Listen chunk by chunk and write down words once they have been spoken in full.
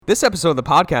This episode of the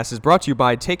podcast is brought to you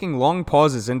by taking long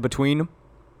pauses in between. All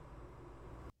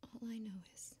I know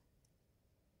is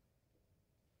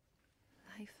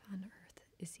life on Earth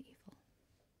is evil.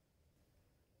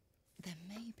 There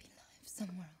may be life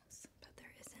somewhere else, but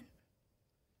there isn't.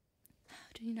 How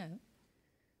do you know?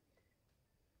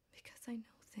 Because I know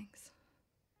things.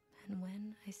 And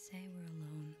when I say we're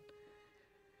alone,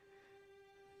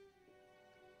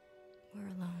 we're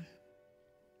alone.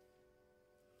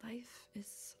 Life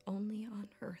is only on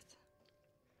Earth.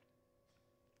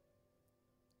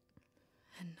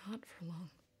 And not for long.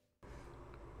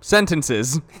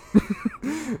 Sentences.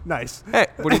 Nice. Hey,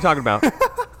 what are you talking about?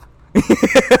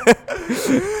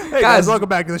 Hey guys, welcome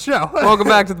back to the show. Welcome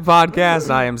back to the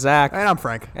podcast. I am Zach. And I'm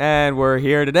Frank. And we're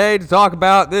here today to talk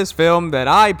about this film that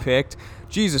I picked.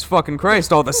 Jesus fucking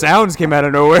Christ, all the sounds came out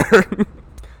of nowhere.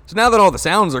 So now that all the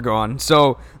sounds are gone,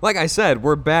 like I said,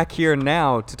 we're back here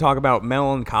now to talk about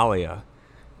Melancholia.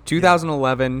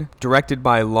 2011, directed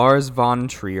by Lars von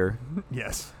Trier.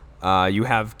 Yes. You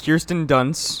have Kirsten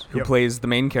Dunst, who Yep. plays the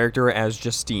main character as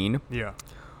Justine. Yeah.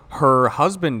 Her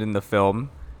husband in the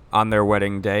film, on their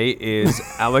wedding day, is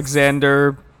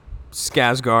Alexander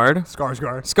Skarsgård,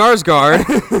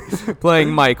 playing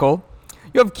Michael.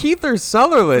 You have Kiefer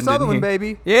Sutherland.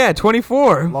 Baby. Yeah,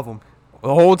 24. Love him.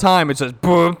 The whole time it says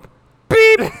boom,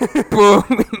 beep,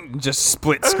 boom, just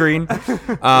split screen.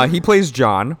 He plays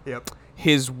John. Yep.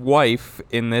 His wife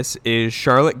in this is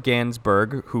Charlotte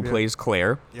Gainsbourg, who plays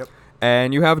Claire. Yep.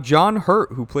 And you have John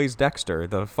Hurt, who plays Dexter,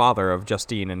 the father of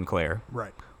Justine and Claire.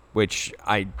 Right. Which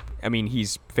I mean,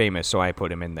 he's famous, so I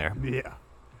put him in there. Yeah.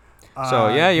 So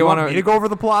yeah, you want want me to go over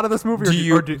the plot of this movie? Do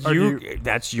you?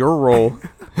 That's your role.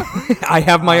 I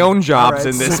have my own jobs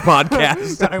in this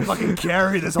podcast. I fucking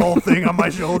carry this whole thing on my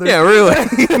shoulders. Yeah, really.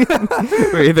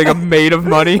 What, you think I'm made of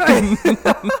money?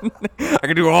 I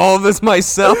can do all of this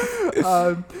myself.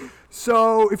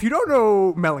 So if you don't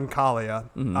know Melancholia,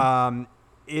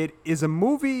 it is a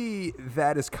movie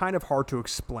that is kind of hard to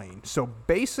explain. So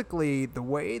basically, the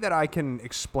way that I can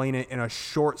explain it in a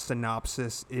short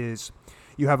synopsis is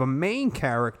you have a main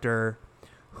character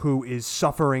who is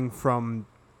suffering from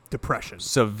depression.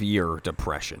 Severe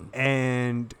depression.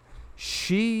 And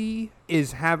she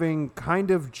is having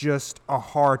kind of just a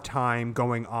hard time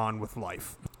going on with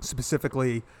life.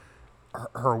 Specifically,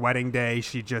 her wedding day,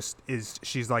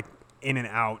 she's like in and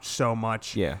out so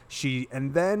much. Yeah.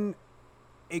 And then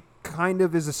it kind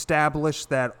of is established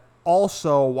that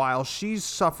also while she's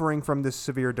suffering from this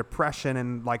severe depression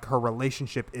and like her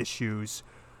relationship issues,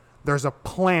 there's a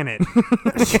planet.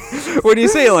 When you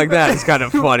say it like that, it's kind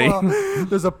of funny. Well,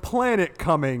 there's a planet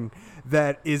coming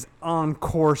that is on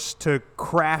course to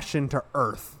crash into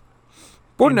Earth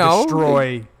and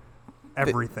destroy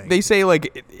everything. They say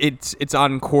like it's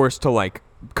on course to like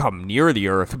come near the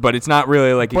Earth, but it's not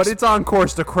really like. But it's on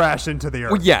course to crash into the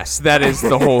Earth. Well, yes, that is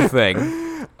the whole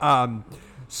thing. And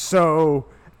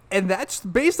that's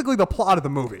basically the plot of the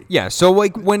movie. Yeah. So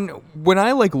like when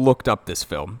I like looked up this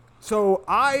film. So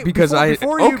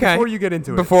before you get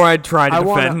into it, before I try to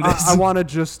defend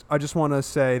this, I just want to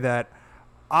say that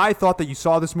I thought that you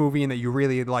saw this movie and that you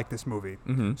really liked this movie.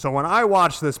 Mm-hmm. So when I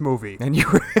watched this movie, and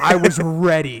I was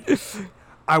ready.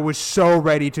 I was so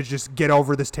ready to just get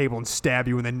over this table and stab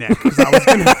you in the neck because I was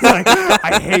gonna be like,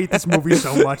 I hate this movie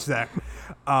so much, Zach.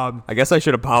 I guess I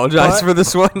should apologize for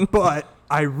this one. But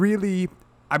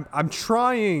I'm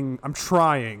trying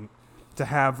to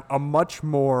have a much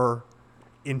more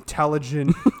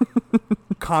intelligent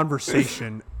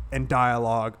conversation and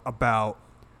dialogue about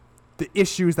the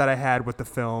issues that I had with the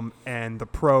film and the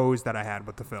pros that I had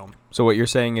with the film. So what you're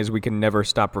saying is we can never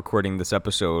stop recording this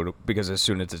episode because as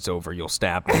soon as it's over, you'll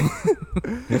stab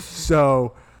me.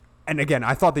 So, and again,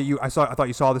 I thought you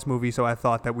saw this movie, so I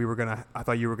thought you were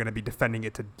gonna be defending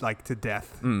it to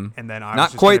death, and then I was Not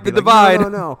just quite gonna the be like,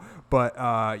 divide. No.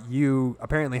 But you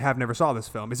apparently have never saw this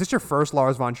film. Is this your first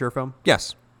Lars von Trier film?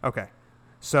 Yes. Okay.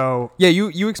 So yeah,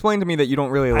 you explained to me that you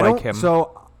don't really like him.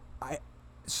 All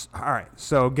right.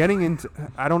 So getting into,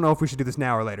 I don't know if we should do this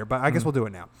now or later, but I guess we'll do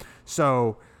it now.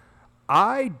 So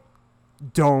I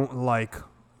don't like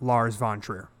Lars von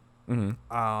Trier.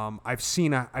 Mm-hmm. I've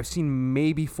seen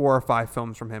maybe 4 or 5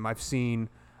 films from him. I've seen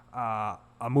a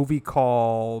movie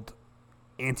called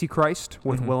Antichrist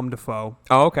with Willem Dafoe.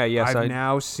 Oh, okay. Yes. I've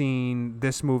now seen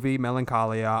this movie,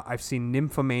 Melancholia. I've seen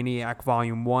Nymphomaniac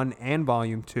Volume 1 and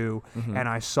Volume 2. Mm-hmm. And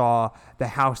I saw The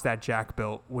House That Jack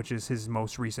Built, which is his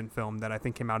most recent film that I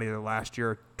think came out either last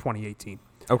year or 2018.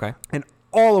 Okay. And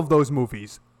all of those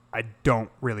movies I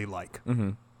don't really like.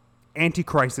 Mm-hmm.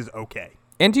 Antichrist is okay.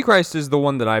 Antichrist is the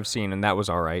one that I've seen, and that was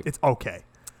all right. It's okay.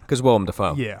 Because Willem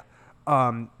Dafoe. Yeah.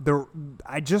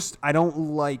 I don't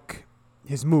like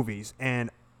his movies. And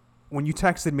when you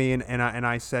texted me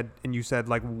and you said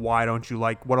like, why don't you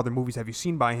like, what other movies have you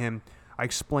seen by him? I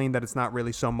explained that it's not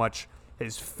really so much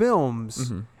his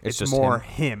films. It's It's just more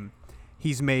him.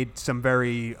 He's made some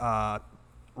very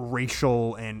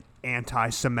racial and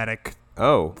anti-Semitic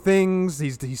things.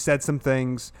 He said some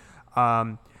things.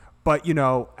 But, you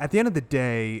know, at the end of the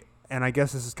day, and I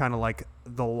guess this is kind of like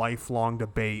the lifelong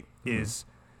debate, is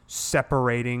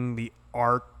separating the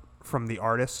art from the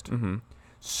artist.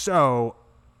 So,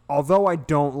 although I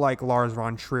don't like Lars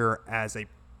von Trier as a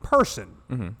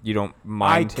person, You don't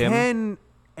mind him? I can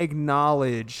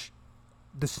acknowledge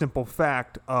the simple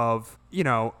fact of, you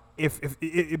know, if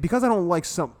because I don't like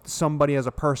somebody as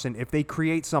a person, if they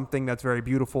create something that's very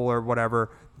beautiful or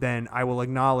whatever, then I will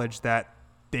acknowledge that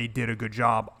they did a good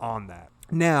job on that.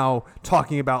 Now,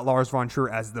 talking about Lars von Trier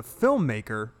as the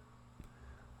filmmaker,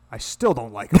 I still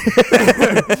don't like him.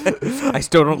 I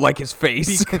still don't like his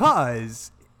face.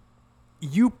 Because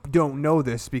you don't know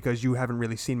this because you haven't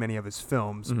really seen many of his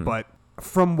films, but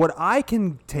from what I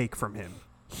can take from him,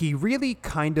 he really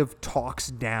kind of talks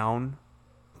down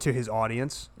to his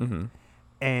audience.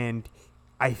 And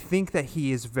I think that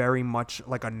he is very much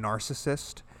like a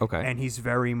narcissist. Okay. And he's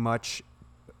very much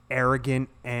arrogant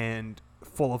and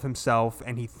full of himself,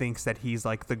 and he thinks that he's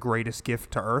like the greatest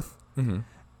gift to earth.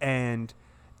 And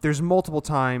there's multiple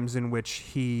times in which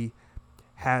he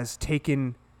has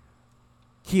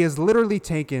literally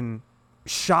taken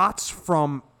shots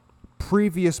from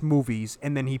previous movies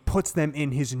and then he puts them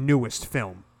in his newest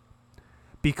film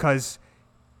because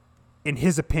in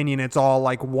his opinion it's all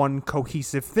like one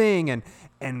cohesive thing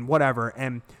and whatever.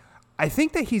 And I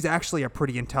think that he's actually a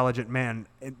pretty intelligent man.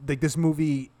 Like, this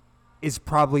movie is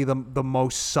probably the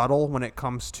most subtle when it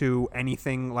comes to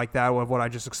anything like that of what I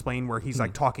just explained, where he's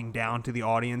like talking down to the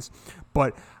audience.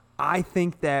 But I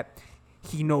think that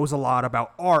he knows a lot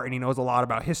about art, and he knows a lot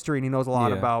about history, and he knows a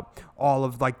lot about all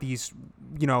of like these,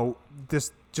 you know,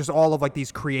 just all of like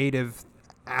these creative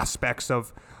aspects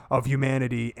of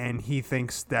humanity. And he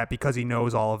thinks that because he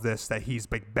knows all of this, that he's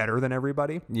like better than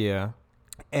everybody. Yeah.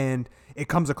 And it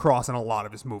comes across in a lot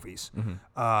of his movies. And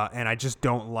I just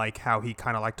don't like how he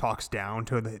kind of like talks down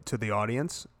to the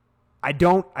audience. I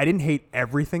didn't hate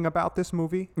everything about this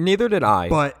movie. Neither did I.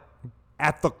 But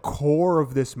at the core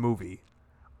of this movie,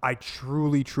 I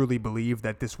truly, truly believe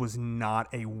that this was not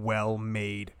a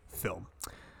well-made film.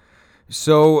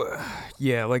 So,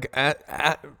 yeah, like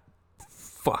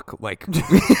fuck.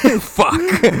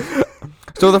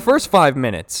 So the first 5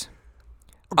 minutes,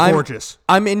 Gorgeous.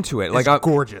 I'm into it. Like, It's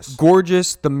gorgeous.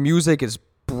 Gorgeous. The music is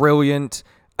brilliant.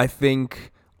 I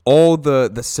think all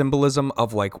the symbolism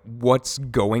of like what's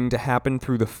going to happen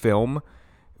through the film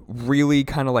really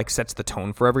kind of like sets the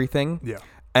tone for everything. Yeah.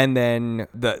 And then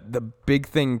the big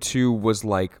thing too was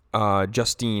like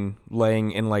Justine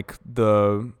laying in like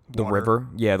the Water. river,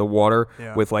 the water,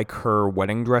 Yeah. with like her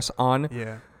wedding dress on.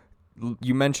 Yeah.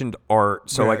 You mentioned art,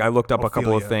 so like I looked up a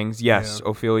couple of Ophelia. things. Yes, Yeah.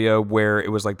 Ophelia, where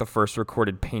it was like the first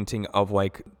recorded painting of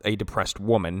like a depressed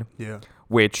woman. Yeah.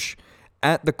 Which,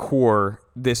 at the core,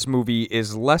 this movie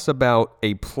is less about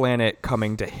a planet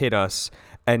coming to hit us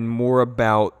and more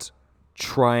about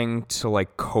trying to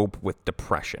like cope with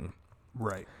depression.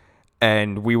 Right.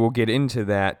 And we will get into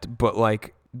that, but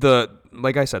like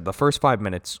I said, the first 5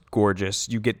 minutes, gorgeous.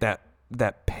 You get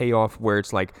that payoff where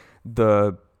it's like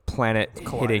the planet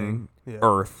hitting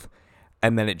Earth,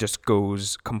 and then it just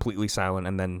goes completely silent,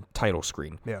 and then title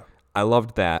screen. Yeah. I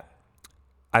loved that.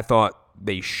 I thought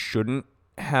they shouldn't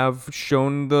have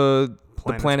shown the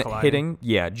planet colliding.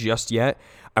 hitting, just yet.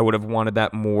 I would have wanted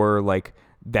that more like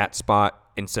that spot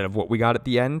instead of what we got at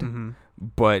the end.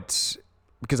 But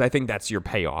because I think that's your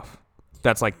payoff.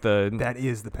 That's like That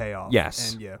is the payoff.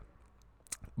 Yes. And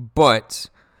But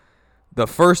the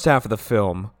first half of the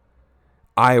film,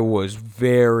 I was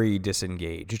very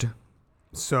disengaged.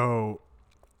 So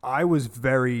I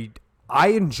enjoyed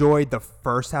the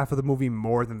first half of the movie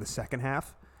more than the second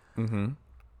half.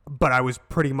 But I was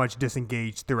pretty much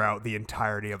disengaged throughout the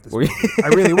entirety of this movie. I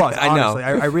really was. I know. Honestly.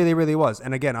 I really, really was.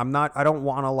 And again, I don't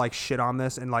want to like shit on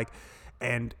this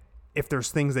and if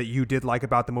there's things that you did like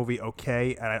about the movie,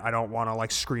 okay. And I don't want to like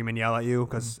scream and yell at you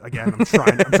because again, I'm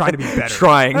trying to be better.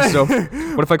 So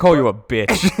what if I call you a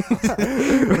bitch?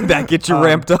 That gets you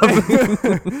ramped up.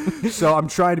 So I'm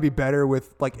trying to be better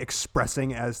with like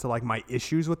expressing as to like my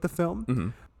issues with the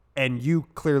film. And you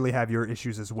clearly have your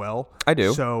issues as well. I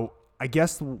do. So I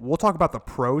guess we'll talk about the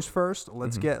pros first.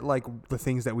 Let's get like the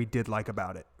things that we did like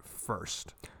about it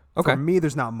first. Okay. For me,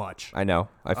 there's not much. I know.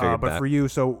 I figured but that. for you,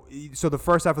 so the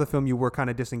first half of the film, you were kind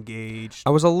of disengaged. I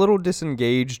was a little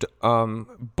disengaged,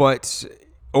 but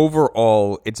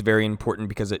overall, it's very important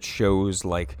because it shows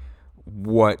like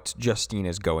what Justine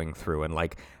is going through and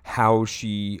like how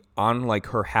she, on like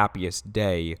her happiest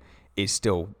day, is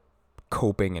still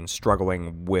coping and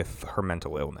struggling with her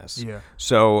mental illness. Yeah.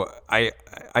 So I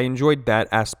enjoyed that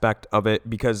aspect of it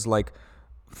because like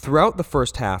throughout the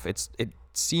first half, it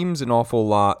seems an awful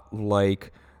lot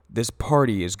like this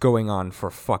party is going on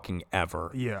for fucking ever.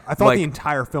 Yeah, I thought Like- the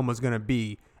entire film was going to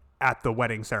be at the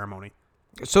wedding ceremony.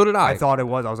 So did I. I thought it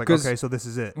was. I was like, 'Cause okay, so this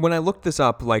is it. When I looked this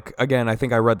up, like, again, I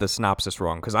think I read the synopsis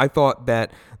wrong because I thought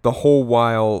that the whole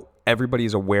while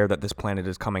everybody's aware that this planet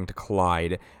is coming to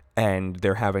collide and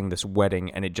they're having this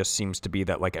wedding, and it just seems to be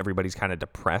that, like, everybody's kind of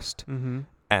depressed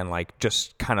and, like,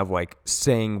 just kind of, like,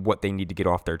 saying what they need to get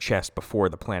off their chest before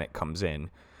the planet comes in,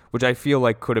 which I feel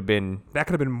like could have been... That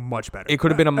could have been much better. It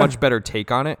could have been a much better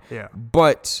take on it. Yeah.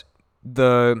 But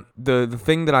the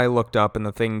thing that I looked up and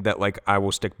the thing that like I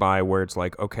will stick by where it's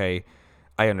like, okay,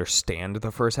 I understand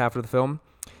the first half of the film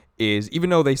is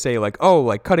even though they say like, oh,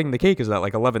 like cutting the cake is at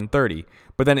like 11:30,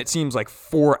 but then it seems like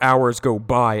 4 hours go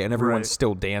by and everyone's Right.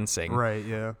 still dancing. Right,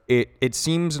 yeah. It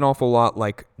seems an awful lot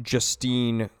like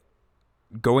Justine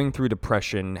going through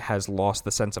depression has lost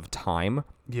the sense of time.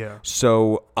 Yeah.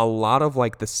 So a lot of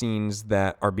like the scenes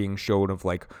that are being shown of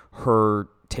like her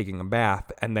taking a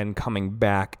bath and then coming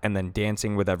back and then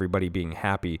dancing with everybody being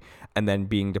happy and then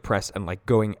being depressed and like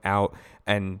going out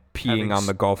and peeing on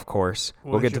the golf course.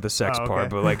 We'll get to the sex part,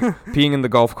 but like peeing in the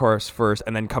golf course first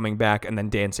and then coming back and then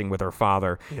dancing with her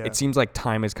father. Yeah. It seems like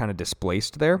time is kind of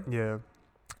displaced there. Yeah.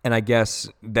 And I guess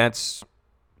that's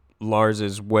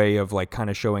Lars's way of like kind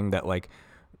of showing that like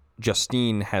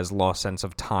Justine has lost sense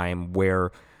of time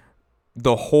where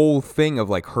the whole thing of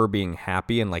like her being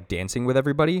happy and like dancing with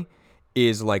everybody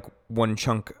is like one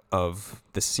chunk of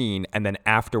the scene, and then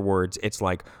afterwards it's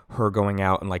like her going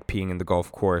out and like peeing in the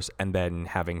golf course and then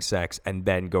having sex and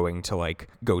then going to like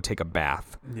go take a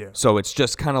bath. Yeah. So it's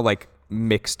just kind of like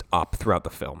mixed up throughout the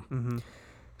film.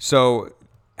 So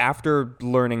after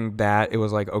learning that, it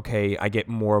was like, okay, I get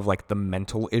more of like the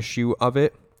mental issue of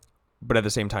it, but at the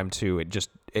same time too,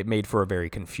 it made for a very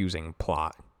confusing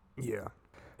plot. Yeah.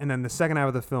 And then the second half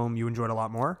of the film, you enjoyed a lot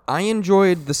more? I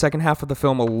enjoyed the second half of the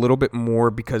film a little bit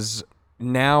more because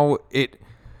now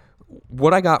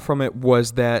what I got from it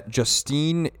was that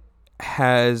Justine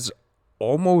has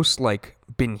almost like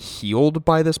been healed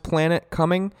by this planet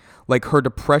coming. Like her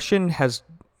depression has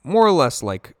more or less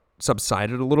like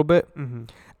subsided a little bit.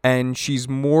 And she's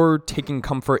more taking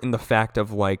comfort in the fact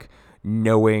of like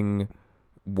knowing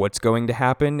what's going to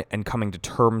happen and coming to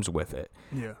terms with it.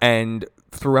 Yeah. And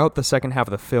throughout the second half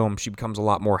of the film, she becomes a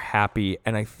lot more happy.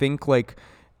 And I think like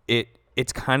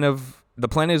it's kind of, the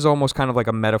planet is almost kind of like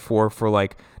a metaphor for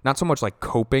like, not so much like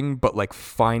coping, but like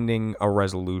finding a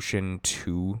resolution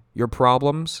to your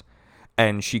problems.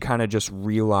 And she kind of just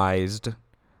realized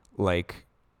like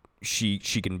she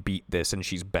can beat this and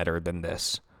she's better than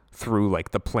this through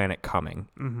like the planet coming.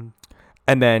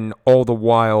 And then all the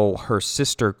while her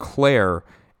sister Claire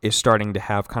is starting to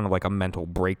have kind of like a mental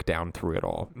breakdown through it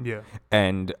all. Yeah.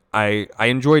 And I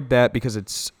enjoyed that because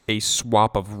it's a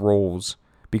swap of roles,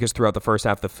 because throughout the first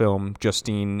half of the film,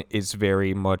 Justine is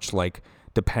very much like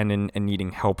dependent and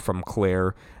needing help from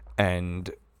Claire. And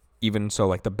even so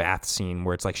like the bath scene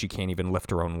where it's like she can't even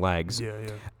lift her own legs. Yeah,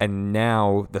 yeah. And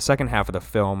now the second half of the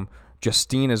film,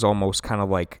 Justine is almost kind of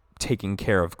like taking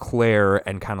care of Claire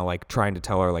and kind of like trying to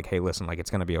tell her like, hey, listen, like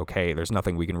it's going to be okay. There's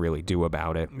nothing we can really do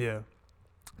about it. Yeah.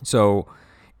 So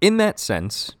in that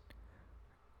sense,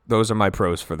 those are my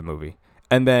pros for the movie.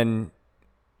 And then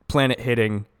planet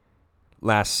hitting,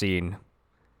 last scene,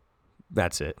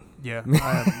 that's it. Yeah.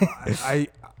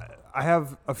 I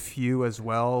have a few as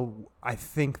well. I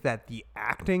think that the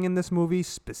acting in this movie,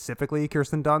 specifically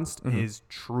Kirsten Dunst, is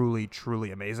truly, truly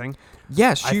amazing.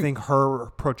 Yes, I think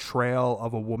her portrayal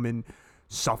of a woman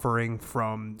suffering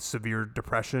from severe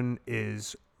depression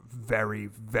is very,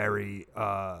 very,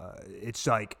 it's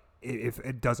like, if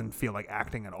it doesn't feel like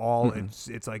acting at all,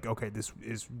 it's like, okay, this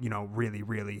is, really,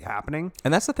 really happening.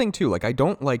 And that's the thing too. Like I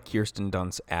don't like Kirsten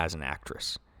Dunst as an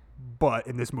actress. But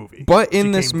in this movie. But in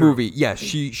she this came through. movie, yes,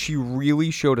 she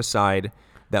really showed a side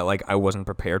that like I wasn't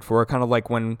prepared for. Kind of like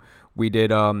when we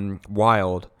did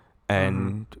Wild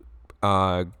and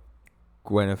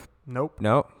Gwyneth. Nope.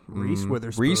 No. Reese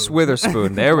Witherspoon. Reese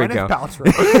Witherspoon. There we go.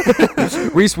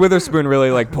 Paltrow. Reese Witherspoon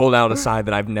really like pulled out a side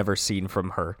that I've never seen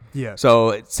from her. Yeah.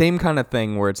 So same kind of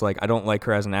thing where it's like I don't like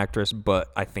her as an actress,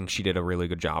 but I think she did a really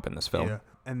good job in this film. Yeah.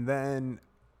 And then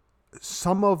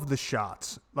some of the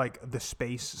shots, like the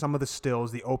space, some of the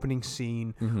stills, the opening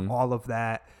scene, all of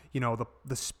that,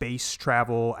 the space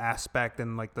travel aspect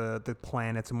and like the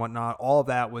planets and whatnot, all of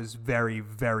that was very,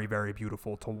 very, very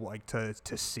beautiful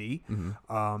to see.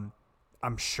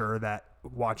 I'm sure that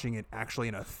watching it actually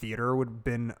in a theater would have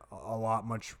been a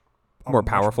more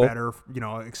powerful, better,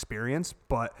 experience.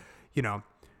 But you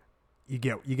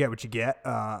get what you get.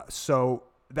 So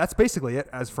that's basically it.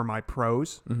 As for my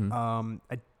pros,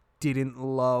 I didn't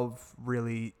love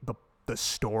really the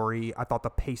story. I thought the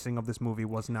pacing of this movie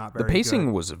was not very good. The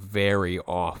pacing was very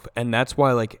off, and that's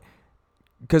why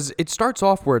because it starts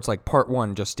off where it's like part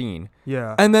 1, Justine.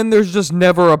 Yeah. And then there's just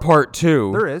never a part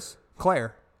 2. There is.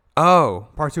 Claire. Oh.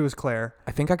 Part 2 is Claire.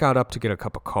 I think I got up to get a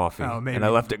cup of coffee, and I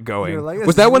left it going. Like,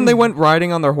 was that when they went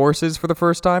riding on their horses for the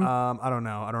first time? I don't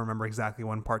know. I don't remember exactly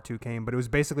when part 2 came, but it was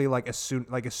basically like as soon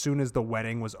as the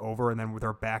wedding was over, and then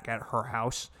they're back at her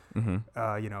house,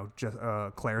 just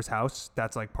Claire's house.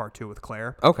 That's like part 2 with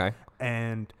Claire. Okay.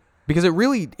 And because it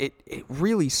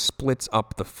really splits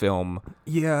up the film.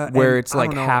 Yeah. Where it's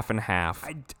like half and half.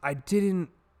 I didn't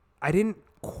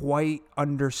quite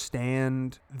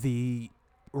understand the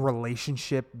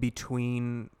relationship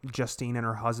between Justine and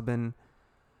her husband,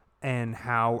 and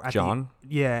how John.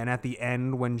 And at the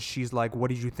end when she's like, what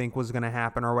did you think was going to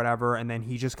happen or whatever, and then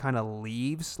he just kind of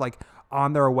leaves. Like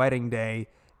on their wedding day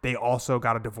they also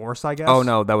got a divorce, I guess. Oh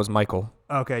no, that was Michael.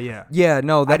 Okay, yeah. Yeah,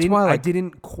 no, that's why I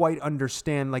didn't quite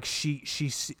understand. Like she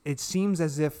it seems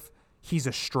as if he's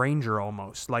a stranger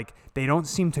almost. Like they don't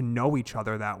seem to know each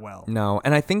other that well. No,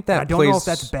 and I think that I don't know if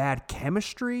that's bad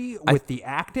chemistry with the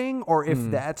acting or if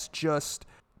that's just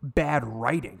bad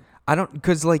writing. I don't,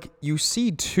 because like you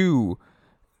see too,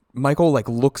 Michael like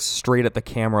looks straight at the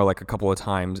camera like a couple of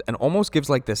times and almost gives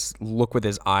like this look with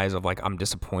his eyes of like, I'm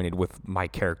disappointed with my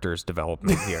character's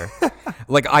development here.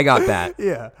 Like I got that.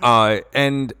 Yeah.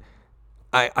 And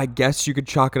I guess you could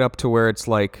chalk it up to where it's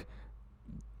like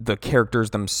the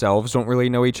characters themselves don't really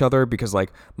know each other, because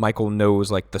like Michael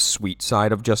knows like the sweet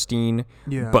side of Justine,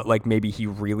 but like maybe he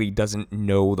really doesn't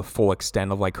know the full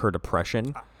extent of like her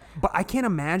depression. But I can't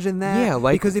imagine that. Yeah,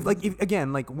 like, because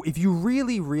if you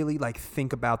really, really like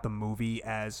think about the movie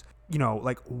as,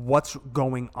 like what's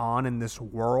going on in this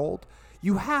world,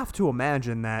 you have to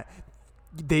imagine that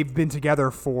they've been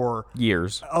together for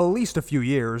years, at least a few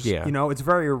years. Yeah. It's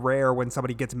very rare when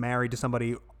somebody gets married to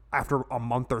somebody after a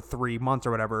month or 3 months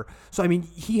or whatever. So, I mean,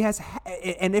 he has,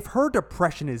 and if her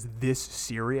depression is this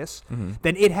serious,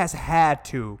 then it has had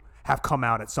to have come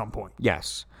out at some point.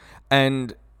 Yes.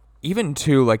 And even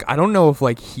too, like, I don't know if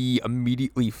like he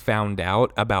immediately found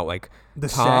out about like the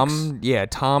Tom, sex. Yeah,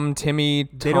 Tom, Timmy,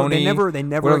 Tony. They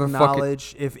never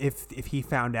acknowledge if he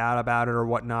found out about it or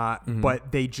whatnot.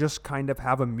 But they just kind of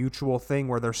have a mutual thing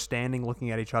where they're standing looking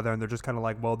at each other and they're just kind of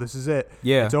like, well, this is it.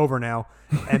 Yeah, it's over now.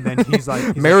 And then he's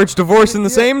like, marriage, divorce in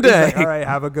the same day. Like, all right,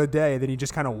 have a good day. And then he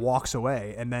just kind of walks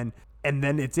away, and then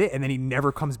it's it. And then he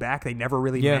never comes back. They never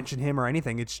really mention him or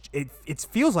anything. It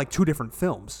feels like 2 different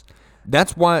films.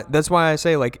 That's why I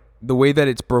say like the way that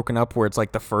it's broken up, where it's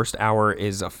like the first hour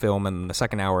is a film and the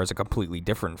second hour is a completely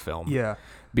different film. Yeah,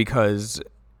 because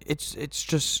it's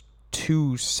just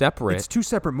 2 separate. It's 2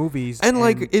 separate movies. And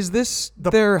like, is this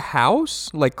their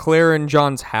house? Like Claire and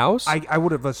John's house? I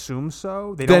would have assumed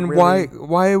so. Then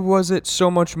why was it so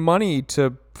much money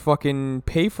to fucking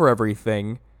pay for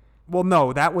everything? Well,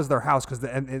 no, that was their house, because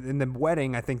in the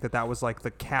wedding, I think that was like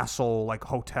the castle, like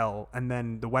hotel, and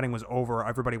then the wedding was over.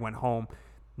 Everybody went home.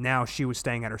 Now she was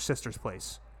staying at her sister's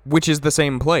place, which is the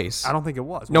same place. I don't think it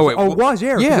was. No, it was.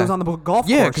 Yeah, because it was on the golf course.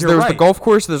 Yeah, because there was the golf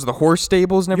course. There's the horse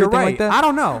stables and everything like that. I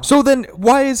don't know. So then,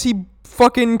 why is he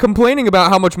fucking complaining about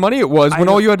how much money it was when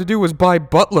all you had to do was buy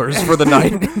butlers for the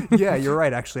night? Yeah, you're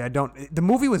right. Actually, the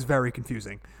movie was very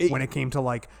confusing when it came to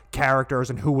like characters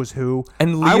and who was who.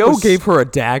 And Leo gave her a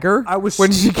dagger. I was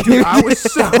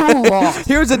so lost.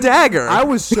 Here's a dagger. I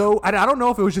don't know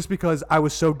if it was just because I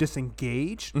was so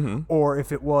disengaged, or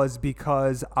if it was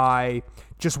because I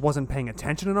just wasn't paying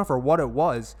attention enough, or what it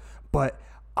was, but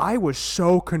I was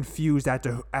so confused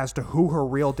as to who her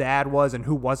real dad was and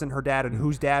who wasn't her dad and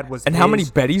whose dad was and his. How many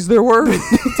Bettys there were.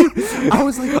 I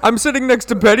was like, I'm sitting next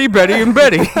to Betty, and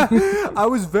Betty. I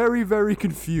was very, very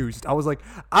confused. I was like,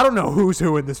 I don't know who's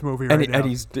who in this movie right now. And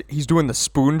he's doing the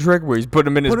spoon trick where he's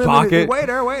putting him in his pocket.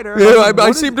 Waiter. Yeah,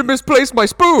 I seem to misplace my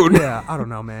spoon. Yeah, I don't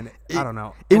know, man. I don't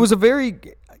know. It was a very.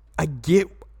 I get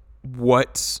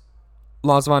what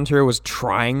Lars von Trier was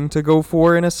trying to go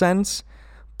for in a sense,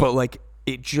 but like.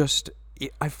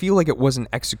 I feel like it wasn't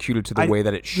executed to the way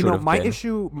that it should have been. My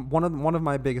issue, one of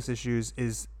my biggest issues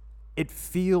is it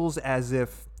feels as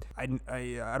if I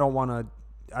don't want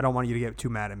to I don't want you to get too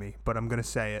mad at me, but I'm gonna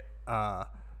say it.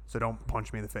 So don't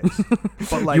punch me in the face.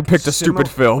 But like You picked a stupid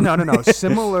film. No.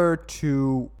 Similar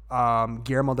to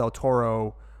Guillermo del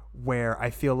Toro, where I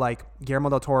feel like Guillermo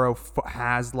del Toro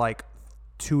has like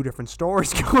two different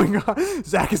stories going on.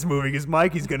 Zach is moving his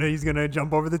mic. He's gonna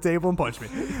jump over the table and punch me.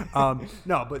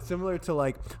 No, but similar to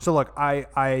like, so look,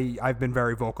 I've been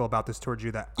very vocal about this towards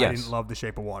you that I didn't love The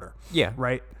Shape of Water. Yeah.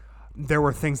 Right. There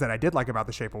were things that I did like about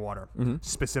The Shape of Water,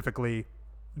 specifically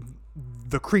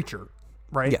the creature.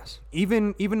 Right. Yes.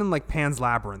 Even in like Pan's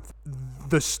Labyrinth,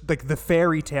 the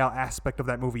fairy tale aspect of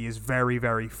that movie is very,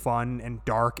 very fun and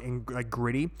dark and like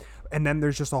gritty. And then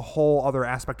there's just a whole other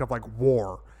aspect of like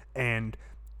war and,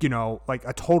 you know, like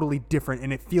a totally different,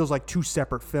 and it feels like two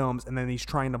separate films, and then he's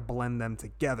trying to blend them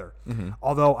together.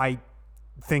 Although I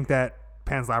think that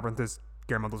Pan's Labyrinth is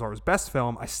Guillermo del Toro's best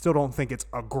film, I still don't think it's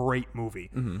a great movie.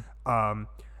 And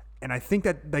I think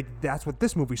that like that's what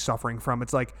this movie's suffering from.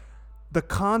 It's like the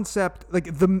concept,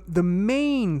 like the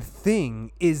main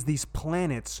thing is these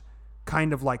planets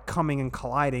kind of like coming and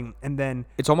colliding, and then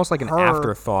It's almost like an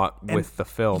afterthought with the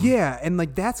film. Yeah, and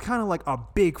like that's kind of like a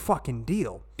big fucking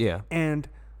deal. Yeah. And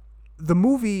the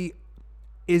movie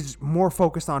is more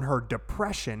focused on her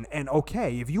depression, and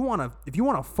okay, if you want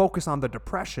to focus on the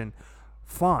depression,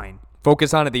 fine.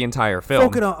 Focus on it the entire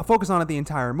film. Focus on it the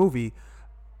entire movie,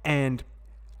 and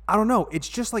I don't know, it's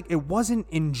just like it wasn't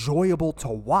enjoyable to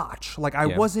watch. Like I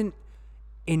wasn't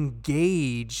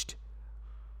engaged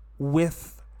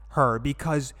with her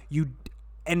because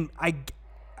I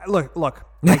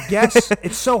guess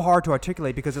it's so hard to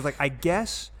articulate because it's like, I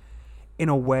guess in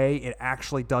a way it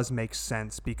actually does make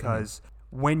sense because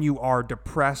when you are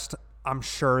depressed, I'm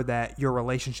sure that your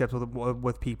relationships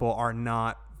with people are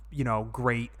not, you know,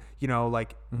 great, you know,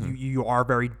 like you are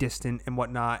very distant and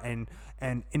whatnot. And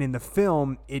in the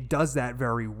film, it does that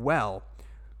very well.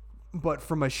 But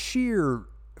from a sheer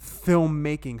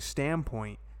filmmaking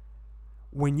standpoint,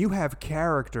 when you have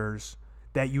characters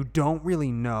that you don't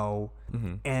really know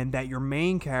and that your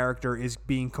main character is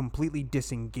being completely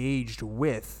disengaged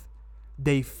with,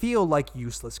 they feel like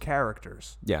useless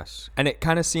characters. Yes. And it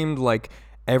kind of seemed like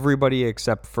everybody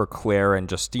except for Claire and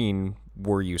Justine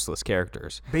were useless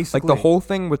characters. Basically. Like the whole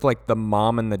thing with like the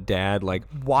mom and the dad, like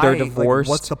Why? they're divorced.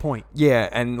 Like, what's the point? Yeah,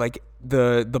 and like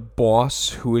the boss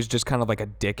who is just kind of like a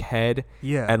dickhead.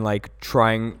 Yeah. And like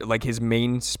trying, like his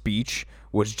main speech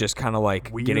was just kind of like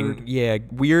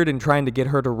Weird. weird and trying to get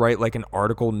her to write like an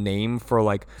article name for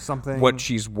like Something. what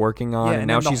she's working on, and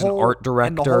now then she's an art director.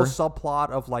 And the whole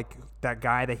subplot of like that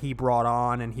guy that he brought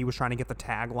on, and he was trying to get the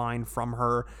tagline from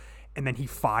her, and then he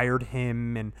fired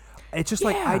him, and it's just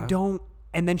like I don't.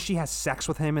 And then she has sex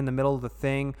with him in the middle of the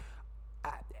thing.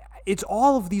 It's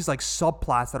all of these like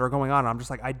subplots that are going on. And I'm just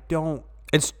like, I don't.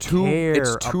 It's too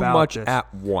about much this.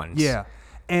 at once. Yeah,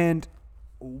 and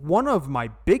one of my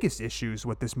biggest issues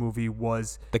with this movie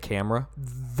was The camera.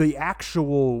 the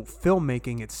actual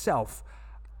filmmaking itself.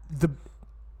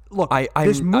 Look, I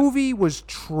this movie was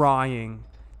trying.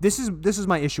 This is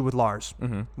my issue with Lars.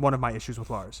 One of my issues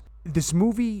with Lars. This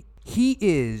movie, he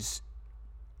is,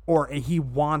 or he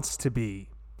wants to be,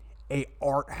 a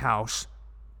art house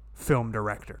film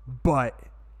director, but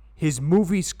his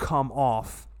movies come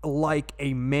off like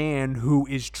a man who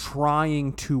is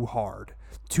trying too hard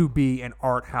to be an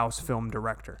art house film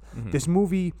director. This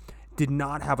movie did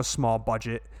not have a small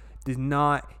budget.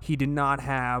 He did not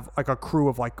have like a crew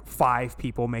of like 5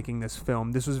 people making this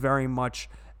film. This was very much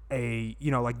a,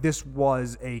 you know, like this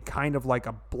was a kind of like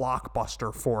a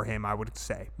blockbuster for him, I would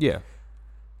say. Yeah.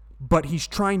 But he's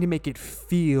trying to make it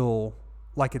feel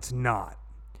like it's not.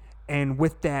 And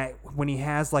with that, when he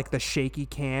has like the shaky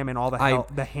cam and all the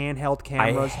handheld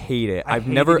cameras, I hate it. I I've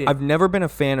hated it. never been a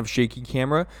fan of shaky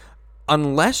camera,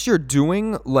 unless you're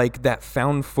doing like that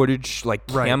found footage like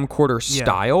camcorder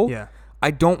style. Yeah.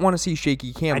 I don't want to see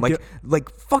shaky cam.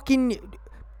 Like fucking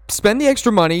spend the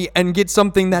extra money and get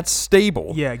something that's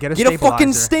stable. Yeah, get a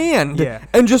fucking stabilizer. stand. Yeah.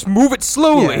 And just move it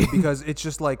slowly. Yeah, because it's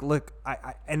just like, look,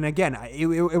 and again, it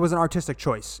was an artistic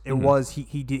choice. It was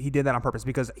he did that on purpose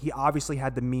because he obviously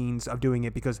had the means of doing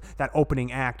it, because that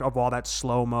opening act of all that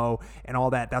slow mo and all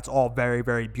that's all very,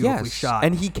 very beautifully shot.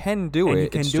 And he can do it. He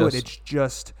can do it. It's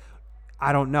just,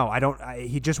 I don't know.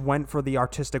 He just went for the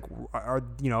artistic, or,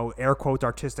 you know, air quotes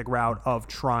artistic route of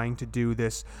trying to do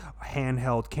this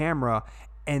handheld camera.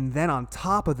 And then on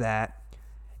top of that,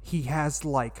 he has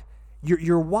like,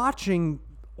 you're watching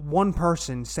one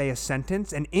person say a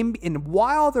sentence, and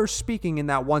while they're speaking in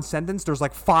that one sentence, there's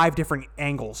like 5 different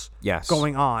angles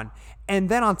going on. And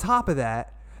then on top of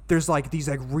that, there's like these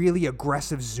like really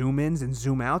aggressive zoom ins and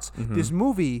zoom outs. This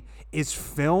movie is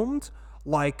filmed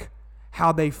like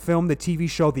how they filmed the TV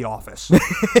show The Office.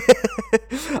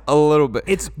 A little bit.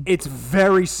 It's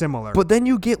very similar. But then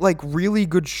you get like really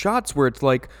good shots where it's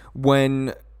like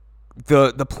when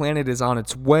the planet is on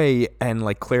its way and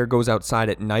like Claire goes outside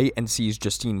at night and sees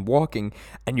Justine walking,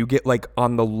 and you get like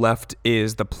on the left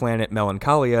is the planet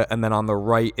Melancholia and then on the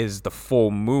right is the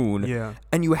full moon. Yeah.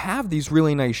 And you have these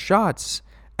really nice shots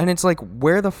and it's like,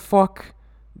 where the fuck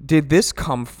did this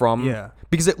come from? Yeah.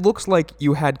 Because it looks like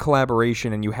you had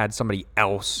collaboration and you had somebody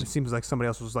else. It seems like somebody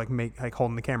else was like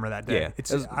holding the camera that day.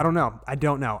 Yeah. I don't know. I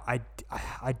don't know.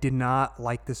 I did not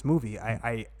like this movie.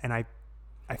 I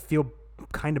feel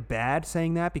kind of bad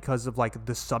saying that because of like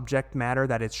the subject matter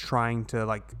that it's trying to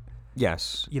like,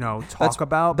 yes, talk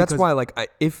about. That's why, like,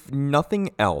 if nothing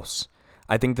else,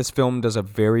 I think this film does a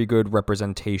very good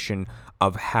representation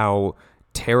of how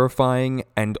terrifying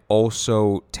and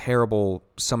also terrible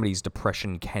somebody's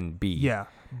depression can be. Yeah,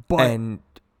 but and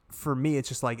for me, it's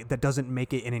just like that doesn't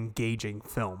make it an engaging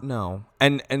film. No,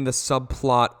 and the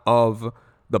subplot of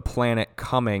the planet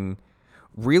coming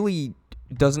really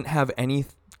doesn't have any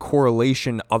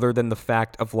correlation other than the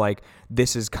fact of like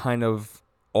this is kind of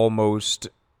almost,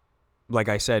 like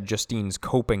I said, Justine's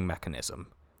coping mechanism.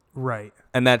 Right.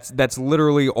 And that's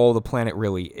literally all the planet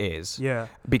really is. Yeah.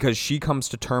 Because she comes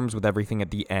to terms with everything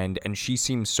at the end and she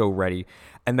seems so ready.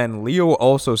 And then Leo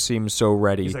also seems so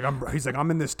ready. He's like,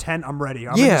 I'm in this tent, I'm ready.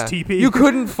 I'm in this TP. You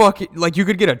couldn't you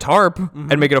could get a tarp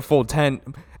and make it a full tent.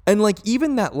 And like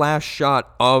even that last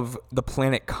shot of the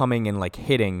planet coming and like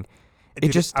hitting,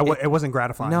 it wasn't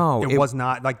gratifying. No, it was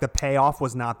not. Like the payoff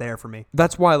was not there for me.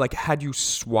 That's why, like, had you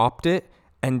swapped it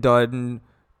and done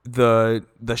the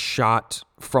shot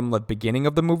from the beginning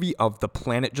of the movie of the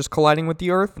planet just colliding with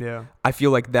the Earth, yeah, I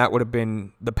feel like that would have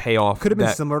been the payoff. Could have been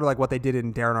similar to like what they did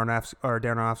in Darren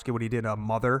Aronofsky when he did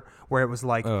Mother, where it was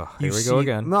like, here we go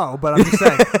again. No, but I'm just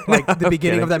saying, like the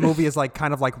beginning of that movie is like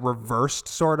kind of like reversed,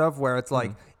 sort of, where it's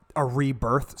like a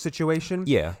rebirth situation.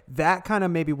 Yeah. That kind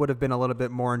of maybe would have been a little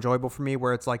bit more enjoyable for me,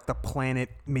 where it's like the planet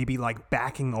maybe like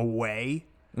backing away.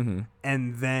 Mm-hmm.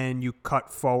 And then you cut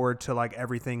forward to like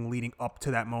everything leading up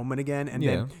to that moment again, and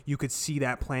then you could see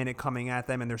that planet coming at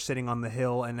them, and they're sitting on the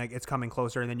hill, and like, it's coming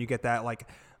closer, and then you get that like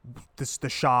the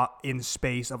shot in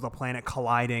space of the planet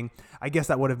colliding. I guess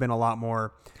that would have been a lot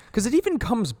more, because it even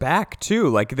comes back too.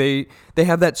 Like they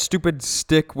have that stupid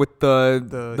stick with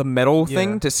the metal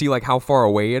thing to see like how far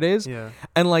away it is,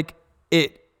 and like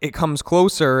it comes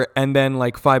closer, and then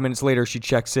like 5 minutes later she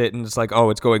checks it and it's like, oh,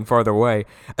 it's going farther away.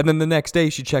 And then the next day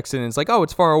she checks it and it's like, oh,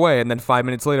 it's far away. And then 5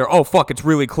 minutes later, oh fuck, it's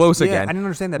really close again. I didn't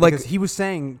understand that, like, because he was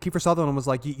saying, Kiefer Sutherland was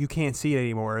like, you can't see it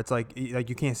anymore. It's like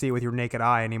you can't see it with your naked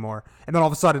eye anymore. And then all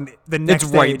of a sudden the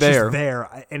next day right it's there. just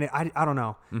there. And I don't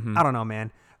know. Mm-hmm. I don't know,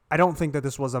 man. I don't think that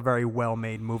this was a very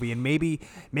well-made movie, and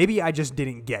maybe I just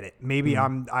didn't get it. Maybe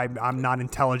I'm not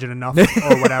intelligent enough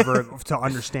or whatever to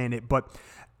understand it, but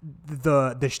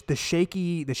the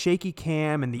shaky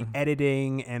cam and the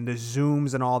editing and the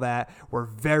zooms and all that were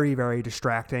very, very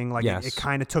distracting. Like it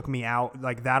kind of took me out.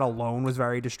 Like that alone was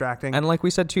very distracting. And like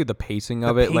we said too, the pacing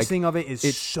of it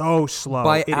is so slow.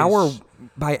 By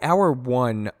hour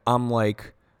one, I'm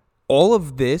like, all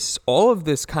of this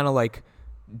kind of like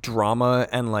drama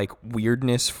and like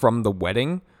weirdness from the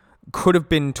wedding could have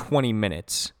been 20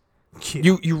 minutes.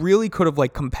 Yeah. You really could have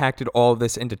like compacted all of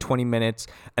this into 20 minutes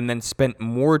and then spent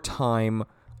more time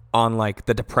on like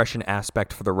the depression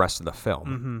aspect for the rest of the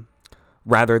film,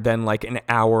 rather than like an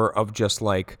hour of just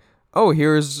like, oh,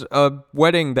 here's a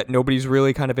wedding that nobody's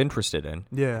really kind of interested in.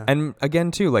 Yeah. And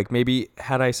again too, like maybe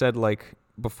had I said like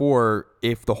before,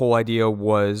 if the whole idea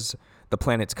was the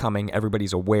planet's coming,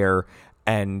 everybody's aware,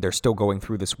 and they're still going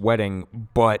through this wedding,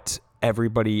 but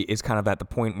everybody is kind of at the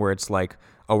point where it's like,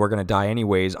 oh, we're going to die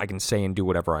anyways, I can say and do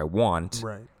whatever I want.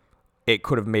 Right. It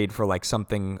could have made for like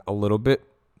something a little bit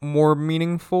more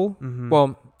meaningful. Mm-hmm.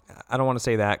 Well, I don't want to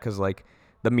say that because like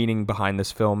the meaning behind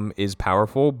this film is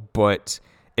powerful, but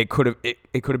it could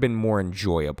have been more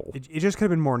enjoyable. It just could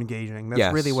have been more engaging.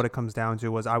 That's really what it comes down to.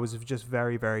 Was I was just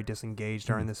very, very disengaged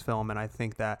during this film, and I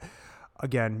think that,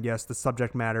 again, yes, the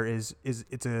subject matter is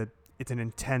it's an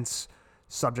intense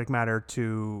subject matter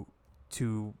to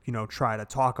try to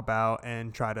talk about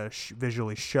and try to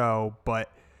visually show, but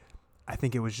I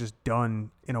think it was just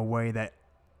done in a way that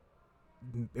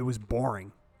it was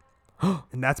boring.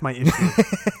 And that's my issue.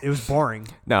 It was boring.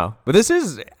 No, but this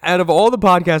is, out of all the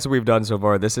podcasts that we've done so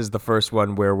far, this is the first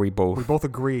one where we both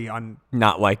agree on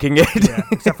not liking it. Yeah,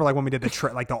 except for like when we did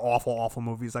the awful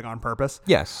movies like on purpose.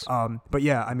 Yes. But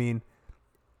yeah, I mean,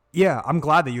 yeah, I'm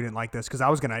glad that you didn't like this, because I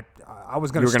was gonna you were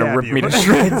gonna rip me to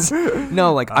shreds.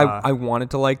 No, like I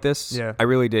wanted to like this. Yeah, I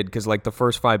really did, because like the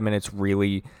first 5 minutes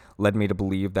really led me to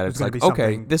believe that it's gonna like, be okay,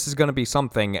 something. this is going to be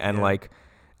something. And like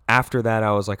after that,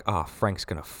 I was like, oh, Frank's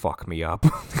going to fuck me up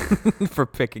for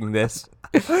picking this.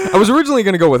 I was originally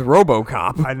going to go with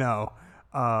RoboCop. I know.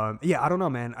 Yeah, I don't know,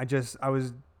 man. I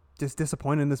was just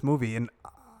disappointed in this movie, and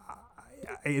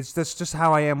it's just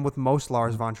how I am with most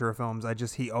Lars von Trier films.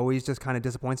 He always just kind of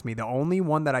disappoints me. The only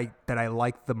one that I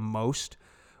liked the most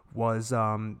was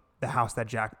The House That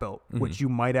Jack Built, which you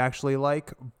might actually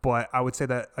like, but I would say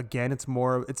that again, it's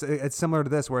similar to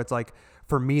this, where it's like,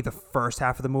 for me, the first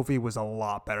half of the movie was a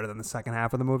lot better than the second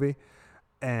half of the movie,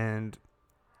 and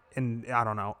I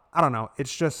don't know.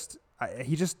 It's just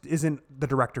he just isn't the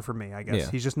director for me, I guess.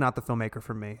 He's just not the filmmaker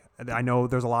for me. I know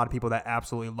there's a lot of people that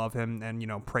absolutely love him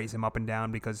and, praise him up and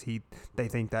down because they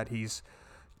think that he's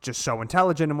just so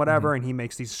intelligent and whatever, and he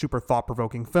makes these super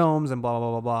thought-provoking films and blah, blah,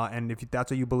 blah, blah. And if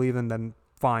that's what you believe in, then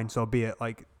fine, so be it.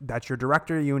 Like, that's your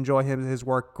director. You enjoy his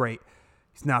work. Great.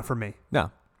 He's not for me.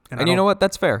 No. And you know what?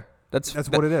 That's fair. That's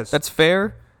what it is. That's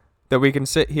fair that we can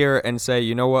sit here and say,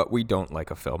 you know what? We don't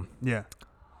like a film. Yeah.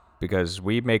 Because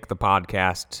we make the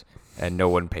podcast and no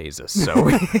one pays us, so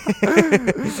we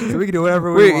can do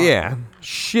whatever we want. Yeah,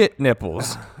 shit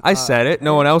nipples. I said it.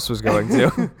 No one else was going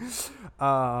to.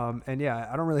 And yeah,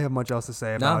 I don't really have much else to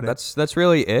say about it. That's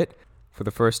really it. For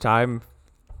the first time,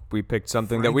 we picked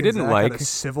something that we didn't like. Had a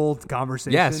civil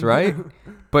conversation. Yes, right.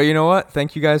 But you know what?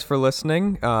 Thank you guys for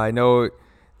listening. I know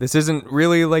this isn't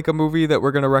really like a movie that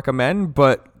we're going to recommend,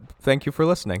 but thank you for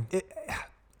listening.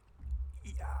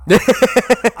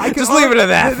 Just leave it at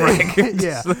that, Frank.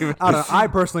 Yeah, I don't know. I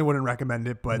personally wouldn't recommend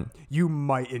it, but you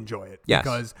might enjoy it. Yes.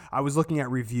 Because I was looking at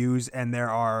reviews, and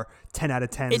there are 10 out of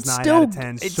 10s, 9 out of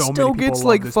 10s. It so still many people gets love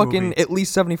like this fucking movie. at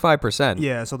least 75%.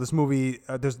 Yeah, so this movie,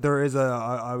 there is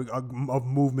a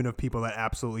movement of people that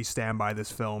absolutely stand by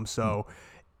this film. So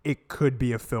it could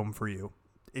be a film for you.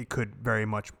 It could very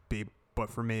much be, but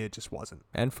for me, it just wasn't.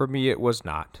 And for me, it was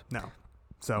not. No.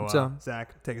 So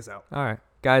Zach, take us out. All right.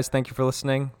 Guys, thank you for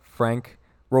listening. Frank,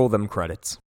 roll them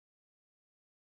credits.